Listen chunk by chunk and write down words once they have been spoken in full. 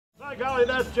golly,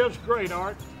 that's just great,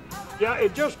 Art. Yeah,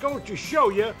 it just goes to show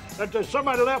you that there's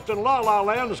somebody left in La La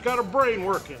Land that's got a brain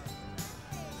working.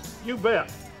 You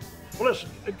bet. Well, listen,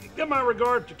 give my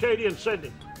regards to Katie and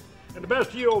Cindy. And the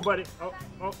best to you, old buddy.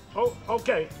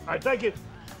 Okay. All right, thank you.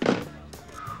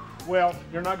 Well,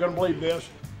 you're not gonna believe this.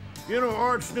 You know,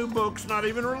 Art's new book's not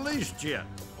even released yet.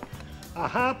 A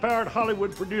high-powered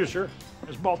Hollywood producer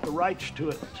has bought the rights to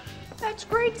it. That's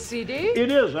great, CD.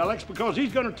 It is, Alex, because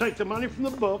he's gonna take the money from the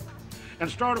book and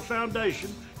start a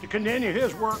foundation to continue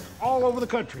his work all over the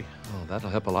country. Oh, that'll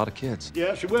help a lot of kids.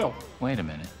 Yes, it will. Wait a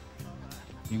minute.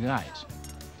 You guys,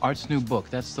 Art's new book,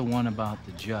 that's the one about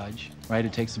the judge, right?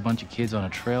 It takes a bunch of kids on a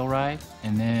trail ride,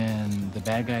 and then the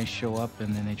bad guys show up,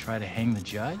 and then they try to hang the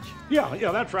judge? Yeah,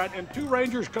 that's right. And 2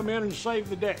 Rangers come in and save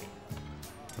the day.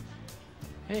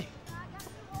 Hey,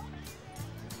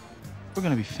 we're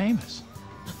gonna be famous.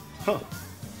 Huh.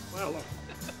 Well,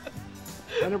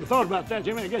 I never thought about that,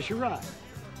 Jimmy. I guess you're right.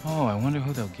 Oh, I wonder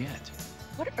who they'll get.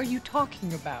 What are you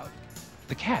talking about?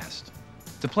 The cast,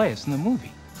 to play us in the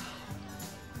movie.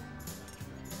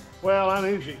 Well, I'm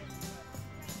easy.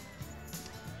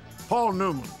 Paul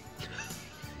Newman.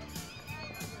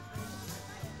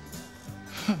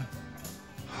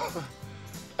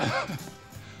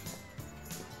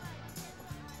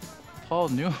 Paul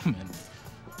Newman.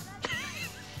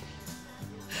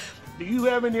 Do you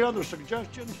have any other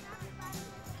suggestions?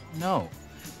 No.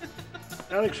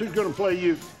 Alex, who's gonna play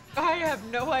you? I have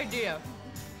no idea.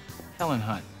 Helen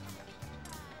Hunt.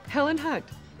 Helen Hunt.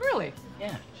 Really?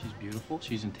 Yeah, she's beautiful,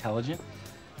 she's intelligent.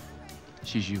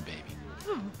 She's you, baby.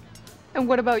 Oh. And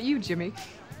what about you, Jimmy?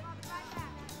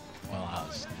 Well, I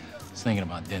was thinking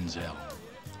about Denzel.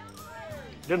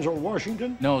 Denzel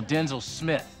Washington? No, Denzel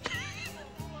Smith.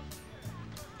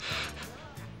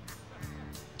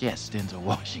 Yes, Denzel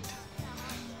Washington.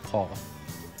 Paul.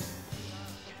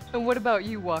 And what about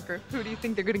you, Walker? Who do you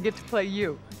think they're gonna get to play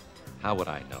you? How would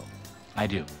I know? I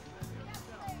do.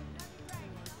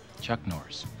 Chuck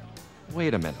Norris.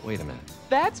 Wait a minute.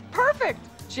 That's perfect!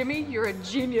 Jimmy, you're a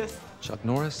genius. Chuck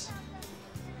Norris?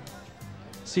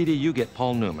 CD, you get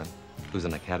Paul Newman, who's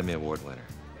an Academy Award winner.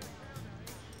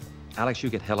 Alex, you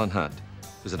get Helen Hunt,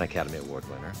 who's an Academy Award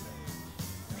winner.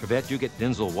 Trivette, you get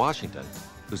Denzel Washington,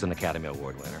 who's an Academy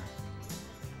Award winner.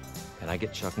 And I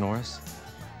get Chuck Norris.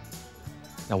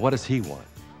 Now, what does he want?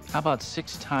 How about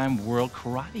 6-time world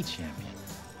karate champion?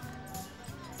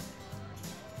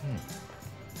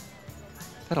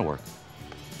 That'll work.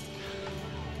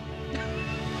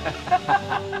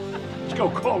 Let's go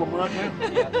call him right now.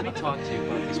 Yeah, let me talk to you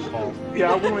about this, Paul.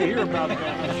 Yeah, I want to hear about that.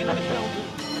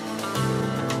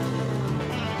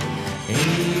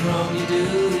 Any wrong you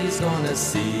do, he's gonna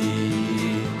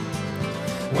see.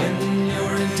 When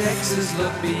you're in Texas,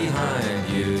 look behind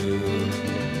you,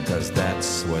 'cause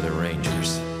that's where the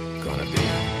Rangers